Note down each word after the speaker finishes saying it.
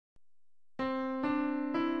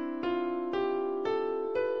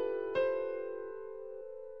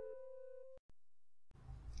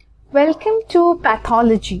Welcome to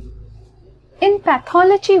pathology. In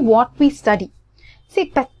pathology, what we study?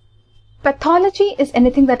 See, pathology is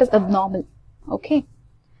anything that is abnormal. Okay.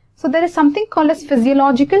 So there is something called as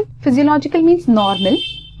physiological. Physiological means normal.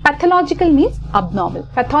 Pathological means abnormal.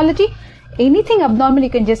 Pathology, anything abnormal, you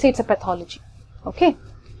can just say it's a pathology. Okay.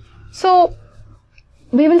 So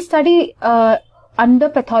we will study under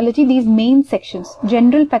pathology these main sections.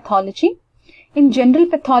 General pathology. In general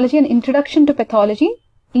pathology, an introduction to pathology,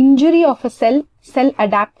 injury of a cell, cell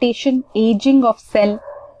adaptation, aging of cell.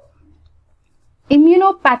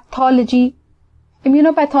 Immunopathology.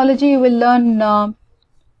 Immunopathology, you will learn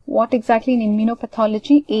what exactly in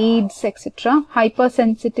immunopathology, AIDS, etc.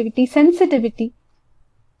 Hypersensitivity, sensitivity.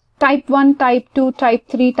 Type 1, type 2, type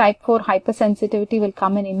 3, type 4 hypersensitivity will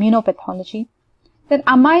come in immunopathology. Then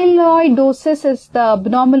amyloidosis is the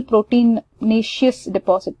abnormal proteinaceous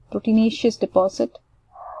deposit.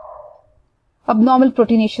 Abnormal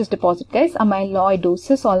proteinaceous deposit, guys.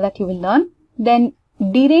 Amyloidosis, all that you will learn. Then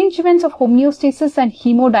derangements of homeostasis and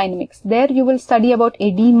hemodynamics. There you will study about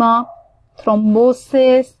edema,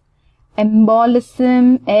 thrombosis,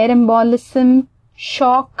 embolism, air embolism,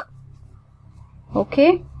 shock,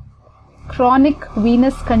 okay, chronic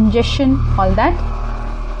venous congestion, all that.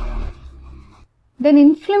 Then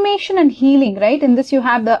inflammation and healing, right? In this you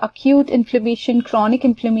have the acute inflammation, chronic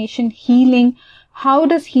inflammation, healing. How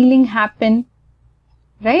does healing happen?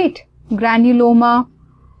 Right? Granuloma,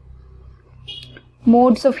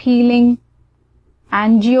 modes of healing,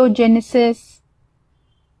 angiogenesis.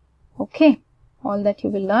 Okay, all that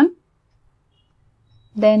you will learn.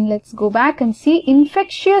 Then let's go back and see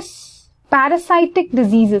infectious parasitic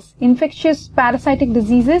diseases. Infectious parasitic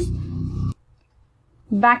diseases,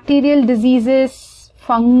 bacterial diseases,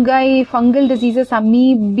 fungal diseases,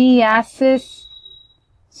 amoebiasis,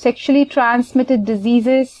 sexually transmitted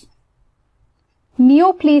diseases,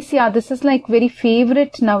 neoplasia. This is like very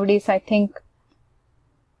favorite nowadays, I think.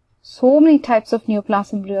 So many types of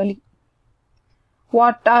neoplasm, really.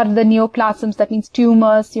 What are the neoplasms? That means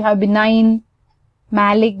tumors. You have benign,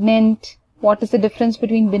 malignant. What is the difference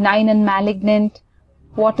between benign and malignant?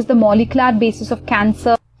 What is the molecular basis of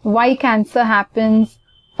cancer? Why cancer happens?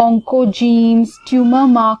 Oncogenes, tumor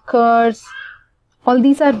markers. All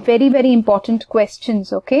these are very, very important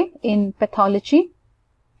questions, okay, in pathology.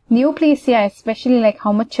 Neoplasia, especially, like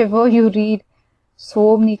how much ever you read,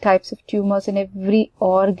 so many types of tumors in every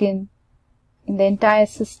organ, in the entire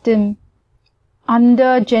system.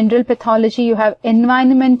 Under general pathology, you have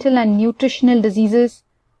environmental and nutritional diseases.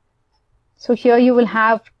 So here you will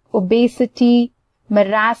have obesity,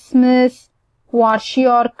 marasmus,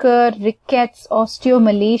 kwashiorkor, rickets,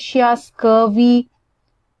 osteomalacia, scurvy,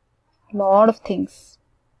 lot of things.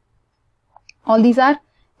 All these are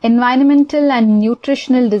environmental and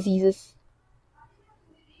nutritional diseases.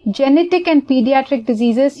 Genetic and pediatric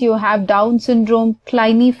diseases, you have Down syndrome,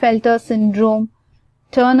 Klinefelter syndrome,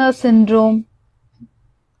 Turner syndrome,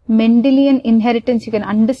 Mendelian inheritance. You can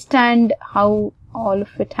understand how all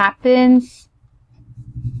of it happens.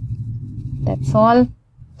 That's all.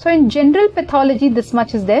 So in general pathology, this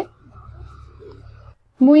much is there.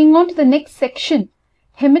 Moving on to the next section,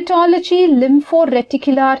 hematology,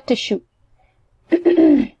 lymphoreticular tissue.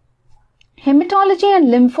 Hematology and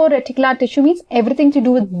lymphoreticular tissue means everything to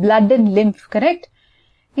do with blood and lymph, correct?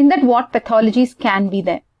 In that, what pathologies can be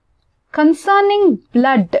there? Concerning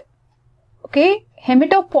blood, okay,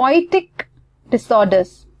 hematopoietic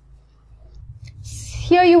disorders.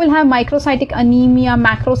 Here you will have microcytic anemia,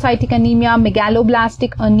 macrocytic anemia,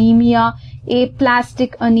 megaloblastic anemia,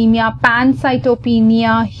 aplastic anemia,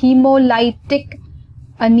 pancytopenia, hemolytic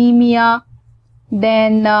anemia,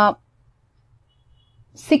 then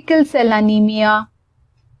sickle cell anemia,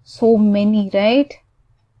 so many, right?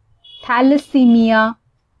 Thalassemia,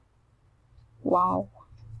 wow.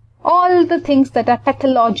 All the things that are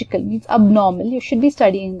pathological, means abnormal, you should be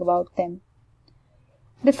studying about them.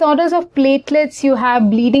 Disorders of platelets, you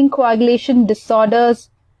have bleeding coagulation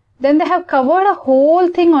disorders. Then they have covered a whole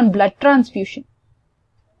thing on blood transfusion.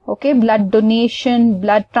 Okay, blood donation,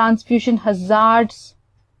 blood transfusion hazards.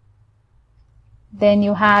 Then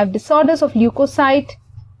you have disorders of leukocyte.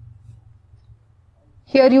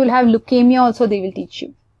 Here you will have leukemia also, they will teach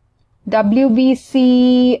you.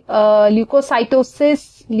 WBC,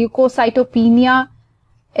 leukocytosis, leukocytopenia,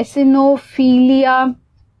 eosinophilia,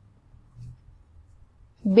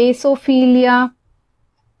 basophilia,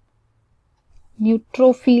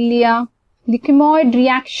 neutrophilia, leukemoid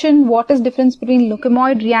reaction. What is difference between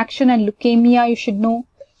leukemoid reaction and leukemia? You should know.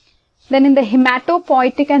 Then in the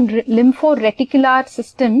hematopoietic and lymphoreticular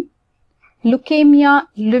system, leukemia,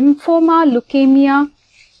 lymphoma, leukemia,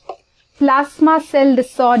 plasma cell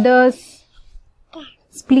disorders,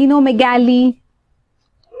 splenomegaly,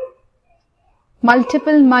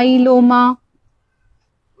 multiple myeloma,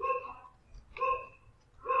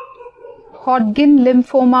 Hodgkin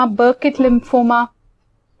lymphoma, Burkitt lymphoma.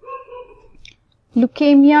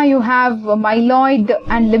 Leukemia, you have myeloid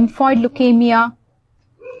and lymphoid leukemia.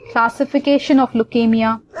 Classification of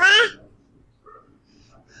leukemia.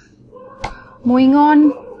 Moving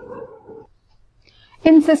on.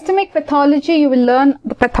 In systemic pathology, you will learn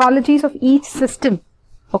the pathologies of each system.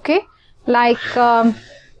 Okay? Like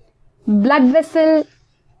blood vessel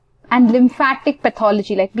and lymphatic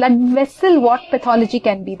pathology. Like blood vessel, what pathology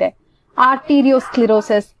can be there?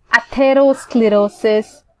 Arteriosclerosis,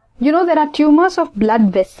 atherosclerosis. You know, there are tumors of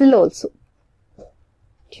blood vessel also.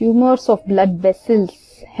 Tumors of blood vessels,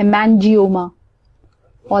 hemangioma.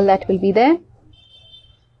 All that will be there.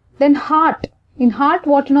 Then heart. In heart,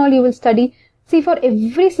 what and all you will study? See, for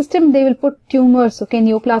every system, they will put tumors, okay,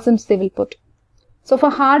 neoplasms they will put. So for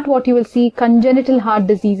heart, what you will see? Congenital heart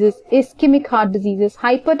diseases, ischemic heart diseases,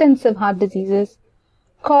 hypertensive heart diseases,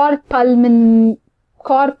 cor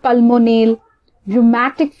pulmonale,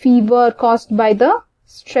 rheumatic fever caused by the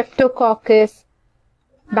streptococcus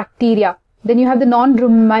bacteria. Then you have the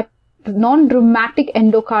non-rheumatic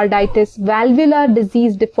endocarditis, valvular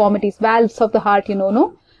disease deformities, valves of the heart, you know,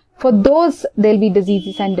 no? For those, there will be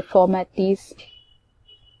diseases and deformities.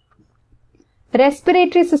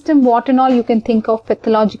 Respiratory system, what and all you can think of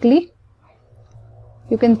pathologically?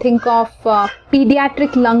 You can think of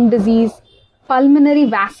pediatric lung disease, pulmonary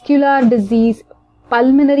vascular disease,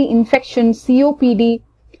 pulmonary infection, COPD,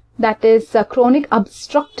 that is chronic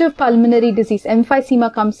obstructive pulmonary disease,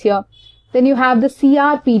 emphysema comes here. Then you have the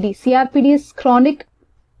CRPD. CRPD is chronic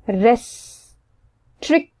restrictive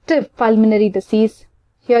pulmonary disease.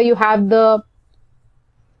 Here you have the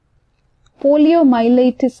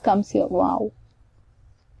poliomyelitis comes here. Wow.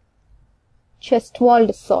 Chest wall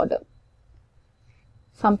disorder.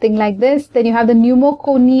 Something like this. Then you have the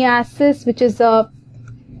pneumoconiasis, which is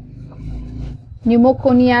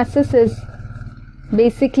pneumoconiasis is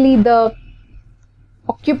basically the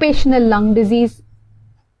occupational lung disease,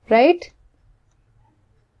 right?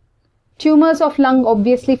 Tumors of lung,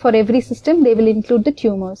 obviously for every system, they will include the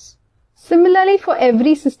tumors. Similarly, for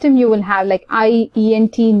every system, you will have like eye,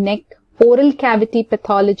 ENT, neck, oral cavity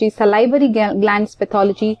pathology, salivary glands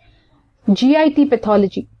pathology, GIT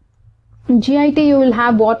pathology. In GIT, you will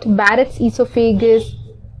have what? Barrett's esophagus,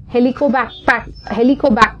 Helicobacter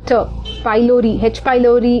pylori, H.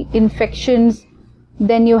 pylori infections.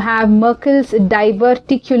 Then you have Merkel's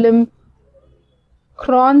diverticulum,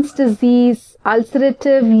 Crohn's disease,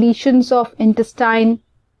 ulcerative lesions of intestine,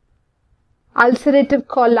 ulcerative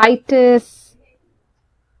colitis,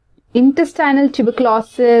 intestinal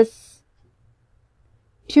tuberculosis,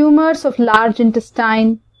 tumors of large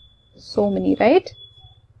intestine, so many, right?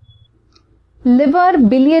 Liver,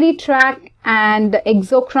 biliary tract and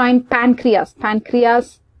exocrine, pancreas.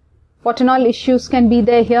 Pancreas, what and all issues can be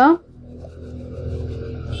there here?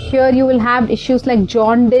 Here you will have issues like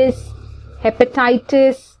jaundice,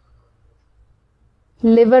 hepatitis,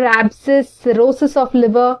 liver abscess, cirrhosis of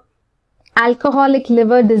liver, alcoholic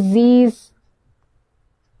liver disease,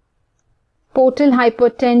 portal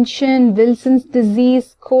hypertension, Wilson's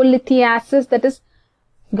disease, cholithiasis, that is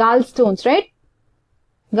gallstones, right?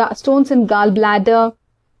 Stones in gallbladder.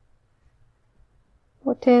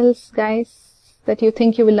 What else, guys, that you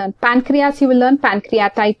think you will learn? Pancreas, you will learn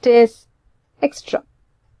pancreatitis, extra.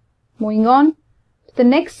 Moving on to the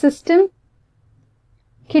next system,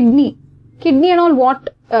 kidney. Kidney and all,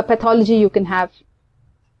 what pathology you can have?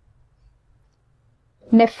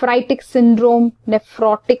 Nephritic syndrome,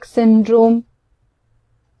 nephrotic syndrome,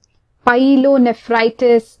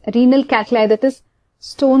 pyelonephritis, renal calculi, that is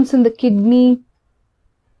stones in the kidney,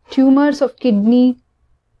 tumors of kidney,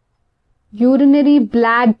 urinary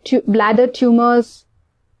bladder tumors,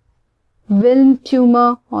 Wilm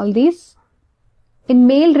tumor, all these. In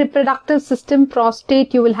male reproductive system,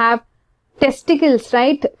 prostate, you will have testicles,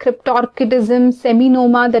 right? Cryptorchidism,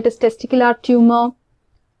 seminoma, that is testicular tumor,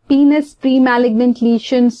 penis pre-malignant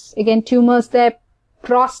lesions, again tumors there,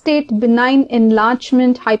 prostate benign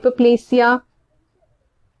enlargement, hyperplasia,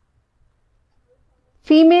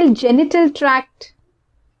 female genital tract,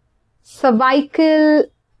 cervical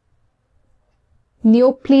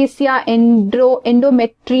neoplasia,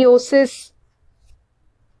 endometriosis,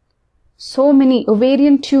 so many,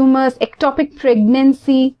 ovarian tumors, ectopic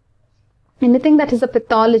pregnancy, anything that is a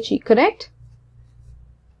pathology, correct?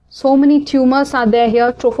 So many tumors are there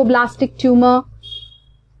here, trophoblastic tumor,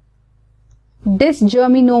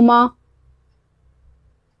 dysgerminoma,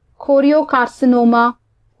 choriocarcinoma,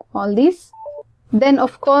 all these. Then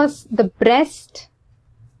of course the breast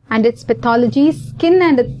and its pathologies, skin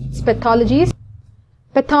and its pathologies,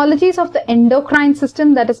 pathologies of the endocrine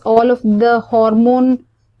system, that is all of the hormone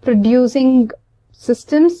producing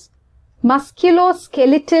systems,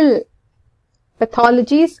 musculoskeletal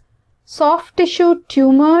pathologies, soft tissue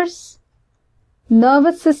tumors,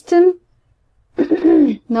 nervous system,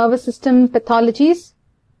 nervous system pathologies,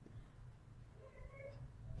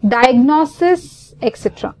 diagnosis,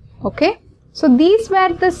 etc. Okay. So these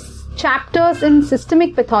were the chapters in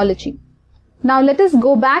systemic pathology. Now let us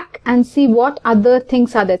go back and see what other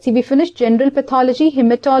things are there. See, we finished general pathology,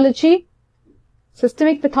 hematology,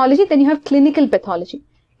 systemic pathology, then you have clinical pathology.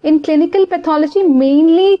 In clinical pathology,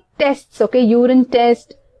 mainly tests, okay, urine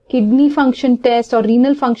test, kidney function test or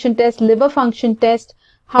renal function test, liver function test.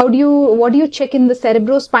 What do you check in the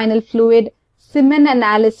cerebrospinal fluid, semen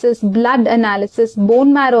analysis, blood analysis,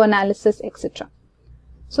 bone marrow analysis, etc.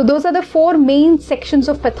 So those are the 4 main sections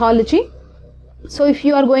of pathology. So if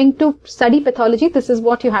you are going to study pathology, this is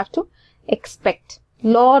what you have to expect.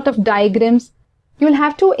 Lot of diagrams. You will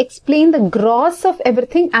have to explain the gross of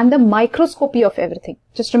everything and the microscopy of everything.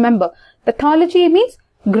 Just remember, pathology means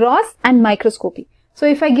gross and microscopy. So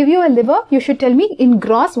if I give you a liver, you should tell me in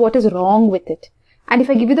gross what is wrong with it. And if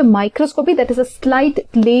I give you the microscopy, that is a slight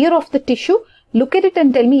layer of the tissue, look at it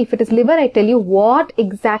and tell me if it is liver, I tell you what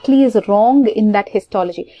exactly is wrong in that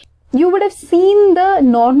histology. You would have seen the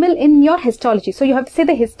normal in your histology. So you have to say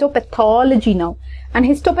the histopathology now. And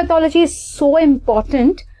histopathology is so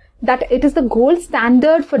important that it is the gold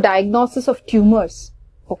standard for diagnosis of tumors.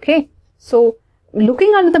 Okay. So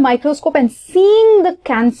looking under the microscope and seeing the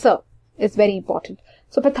cancer is very important.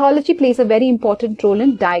 So pathology plays a very important role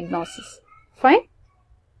in diagnosis. Fine.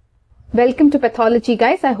 Welcome to pathology,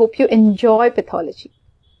 guys. I hope you enjoy pathology.